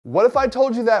What if I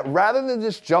told you that rather than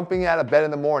just jumping out of bed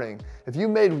in the morning, if you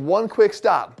made one quick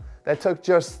stop that took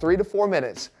just 3 to 4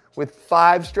 minutes with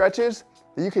 5 stretches,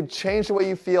 that you could change the way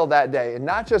you feel that day. And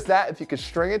not just that, if you could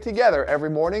string it together every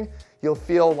morning, you'll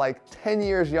feel like 10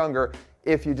 years younger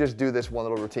if you just do this one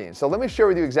little routine. So let me share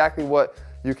with you exactly what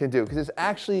you can do, because it's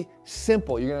actually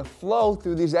simple. You're gonna flow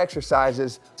through these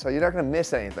exercises, so you're not gonna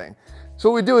miss anything.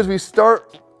 So what we do is we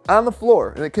start on the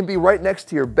floor, and it can be right next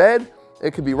to your bed,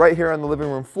 it could be right here on the living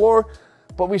room floor,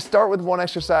 but we start with one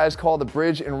exercise called the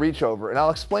bridge and reach over, and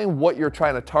I'll explain what you're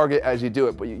trying to target as you do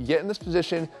it. But you get in this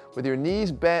position with your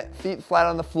knees bent, feet flat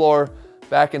on the floor,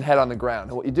 back and head on the ground.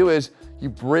 And what you do is you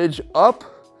bridge up,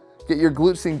 get your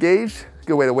glutes engaged.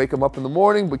 Good way to wake them up in the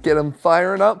morning, but get them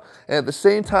firing up. And at the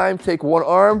same time, take one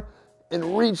arm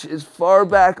and reach as far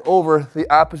back over the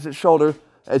opposite shoulder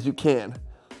as you can.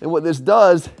 And what this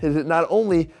does is it not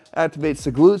only activates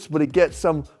the glutes, but it gets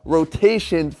some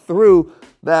rotation through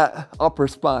that upper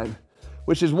spine,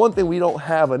 which is one thing we don't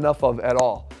have enough of at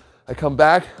all. I come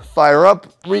back, fire up,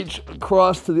 reach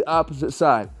across to the opposite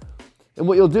side. And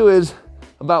what you'll do is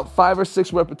about 5 or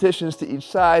 6 repetitions to each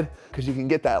side, because you can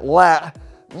get that lat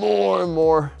more and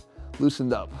more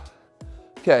loosened up.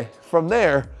 Okay, from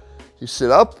there, you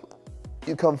sit up,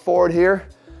 you come forward here.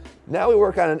 Now we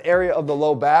work on an area of the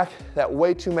low back that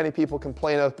way too many people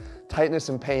complain of tightness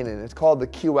and pain in. It's called the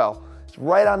QL. It's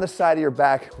right on the side of your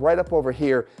back, right up over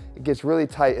here. It gets really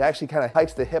tight. It actually kind of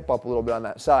hikes the hip up a little bit on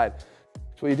that side.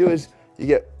 So what you do is you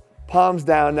get palms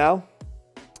down now.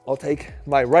 I'll take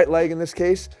my right leg in this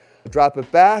case, drop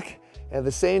it back, and at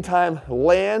the same time,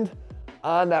 land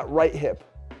on that right hip.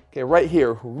 Okay, right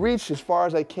here. Reach as far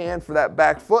as I can for that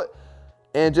back foot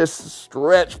and just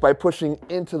stretch by pushing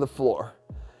into the floor.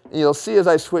 And you'll see as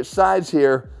I switch sides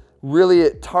here, really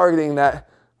targeting that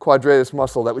quadratus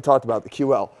muscle that we talked about, the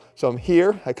QL. So I'm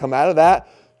here, I come out of that,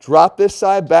 drop this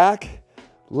side back,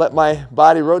 let my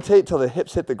body rotate till the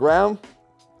hips hit the ground,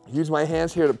 use my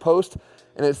hands here to post,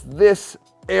 and it's this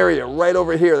area right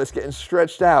over here that's getting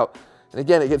stretched out. And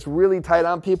again, it gets really tight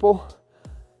on people,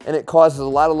 and it causes a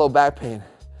lot of low back pain. It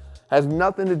has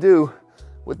nothing to do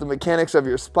with the mechanics of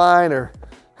your spine or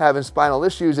having spinal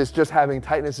issues, it's just having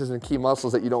tightnesses in key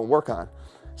muscles that you don't work on.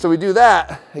 So we do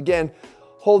that, again,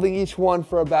 holding each one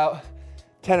for about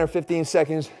 10 or 15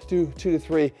 seconds, do 2 to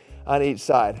 3 on each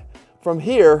side. From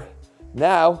here,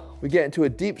 now we get into a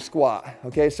deep squat,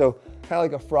 okay? So kind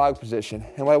of like a frog position.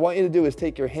 And what I want you to do is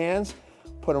take your hands,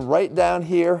 put them right down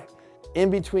here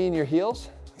in between your heels,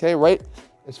 okay? Right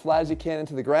as flat as you can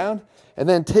into the ground. And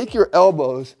then take your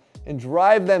elbows and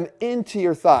drive them into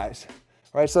your thighs,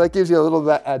 right? So that gives you a little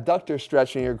bit adductor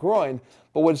stretch in your groin.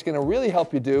 But what it's gonna really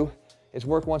help you do is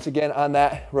work once again on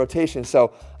that rotation.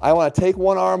 So I wanna take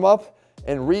one arm up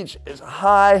and reach as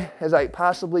high as I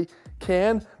possibly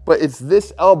can, but it's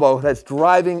this elbow that's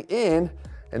driving in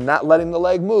and not letting the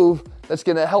leg move that's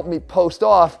gonna help me post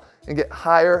off and get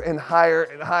higher and higher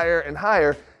and higher and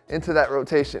higher into that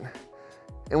rotation.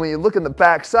 And when you look in the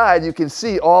back side, you can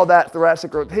see all that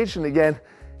thoracic rotation again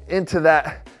into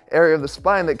that area of the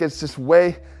spine that gets just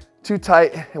way too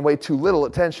tight and way too little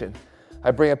attention. I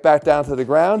bring it back down to the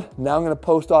ground. Now I'm gonna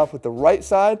post off with the right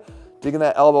side, digging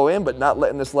that elbow in, but not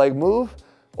letting this leg move.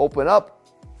 Open up,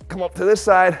 come up to this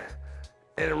side,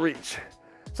 and reach.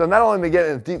 So not only am I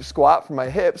getting a deep squat for my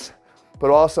hips,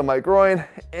 but also my groin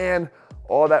and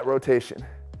all that rotation.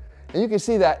 And you can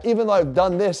see that even though I've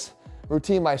done this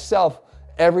routine myself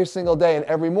every single day and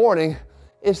every morning,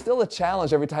 it's still a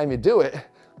challenge every time you do it.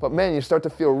 But man, you start to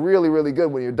feel really, really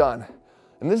good when you're done.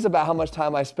 And this is about how much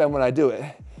time I spend when I do it.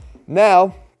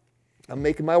 Now, I'm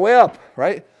making my way up,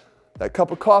 right? That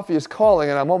cup of coffee is calling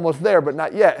and I'm almost there, but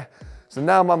not yet. So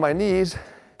now I'm on my knees.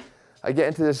 I get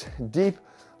into this deep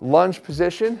lunge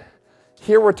position.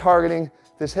 Here we're targeting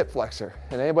this hip flexor.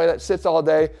 And anybody that sits all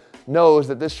day knows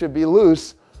that this should be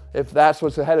loose if that's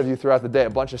what's ahead of you throughout the day, a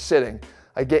bunch of sitting.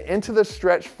 I get into the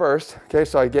stretch first, okay?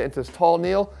 So I get into this tall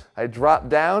kneel, I drop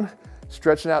down,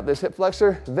 stretching out this hip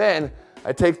flexor. Then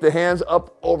I take the hands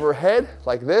up overhead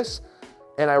like this,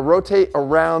 and I rotate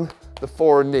around the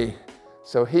forward knee.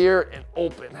 So here and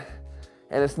open.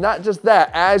 And it's not just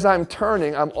that, as I'm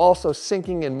turning, I'm also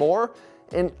sinking in more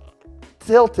and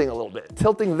tilting a little bit,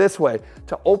 tilting this way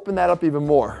to open that up even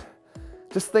more.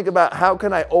 Just think about how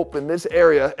can I open this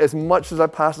area as much as I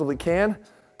possibly can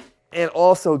and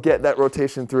also get that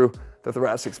rotation through the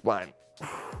thoracic spine.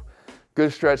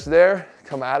 Good stretch there,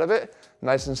 come out of it,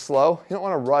 nice and slow. You don't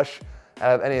wanna rush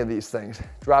out of any of these things.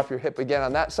 Drop your hip again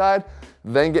on that side,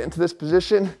 then get into this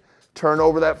position, turn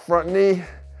over that front knee,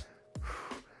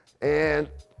 and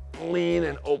lean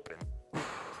and open.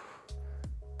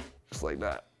 Just like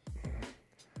that.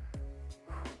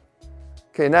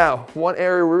 Okay, now, one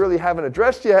area we really haven't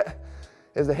addressed yet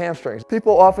is the hamstrings.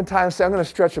 People oftentimes say, I'm gonna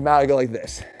stretch them out. I go like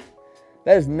this.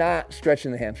 That is not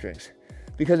stretching the hamstrings.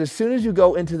 Because as soon as you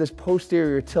go into this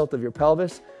posterior tilt of your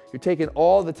pelvis, you're taking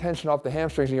all the tension off the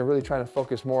hamstrings and you're really trying to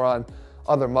focus more on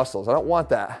other muscles. I don't want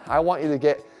that. I want you to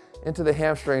get into the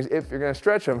hamstrings if you're gonna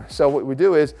stretch them. So what we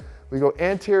do is we go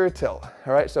anterior tilt,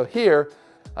 all right? So here,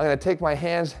 I'm gonna take my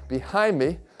hands behind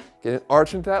me, get an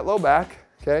arch into that low back,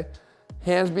 okay?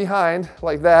 Hands behind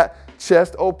like that,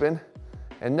 chest open,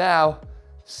 and now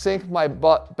sink my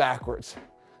butt backwards.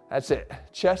 That's it.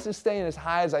 Chest is staying as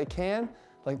high as I can,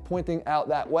 like pointing out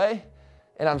that way,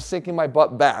 and I'm sinking my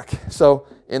butt back. So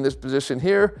in this position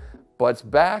here, butt's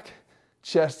back,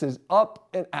 chest is up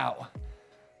and out.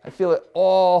 I feel it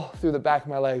all through the back of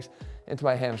my legs into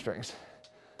my hamstrings.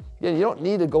 Again, you don't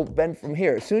need to go bend from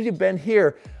here. As soon as you bend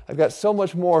here, I've got so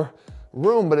much more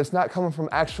room, but it's not coming from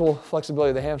actual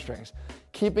flexibility of the hamstrings.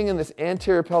 Keeping in this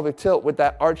anterior pelvic tilt with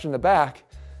that arch in the back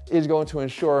is going to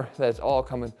ensure that it's all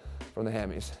coming from the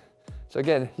hammies. So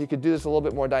again, you could do this a little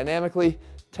bit more dynamically,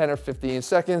 10 or 15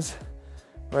 seconds,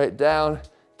 right down,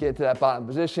 get into that bottom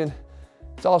position.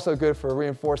 It's also good for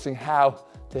reinforcing how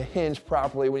to hinge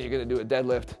properly when you're gonna do a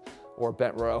deadlift or a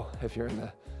bent row if you're in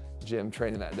the gym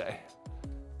training that day.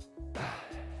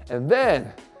 And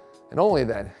then, and only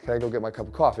then, can I go get my cup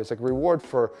of coffee. It's like a reward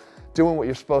for doing what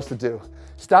you're supposed to do.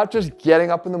 Stop just getting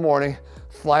up in the morning,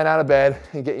 flying out of bed,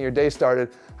 and getting your day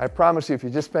started. I promise you, if you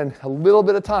just spend a little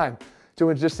bit of time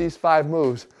doing just these 5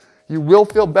 moves, you will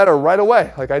feel better right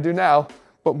away, like I do now.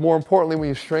 But more importantly, when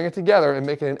you string it together and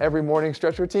make it an every morning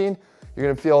stretch routine, you're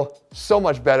gonna feel so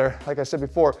much better. Like I said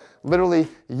before, literally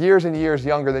years and years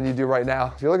younger than you do right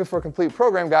now. If you're looking for a complete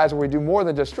program, guys, where we do more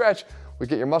than just stretch, we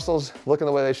get your muscles looking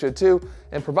the way they should too,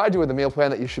 and provide you with a meal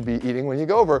plan that you should be eating when you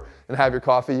go over and have your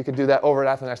coffee. You can do that over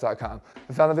at ATHLEAN-X.com. If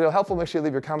you found the video helpful, make sure you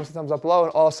leave your comments and thumbs up below,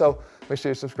 and also make sure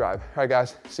you subscribe. All right,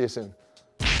 guys, see you soon.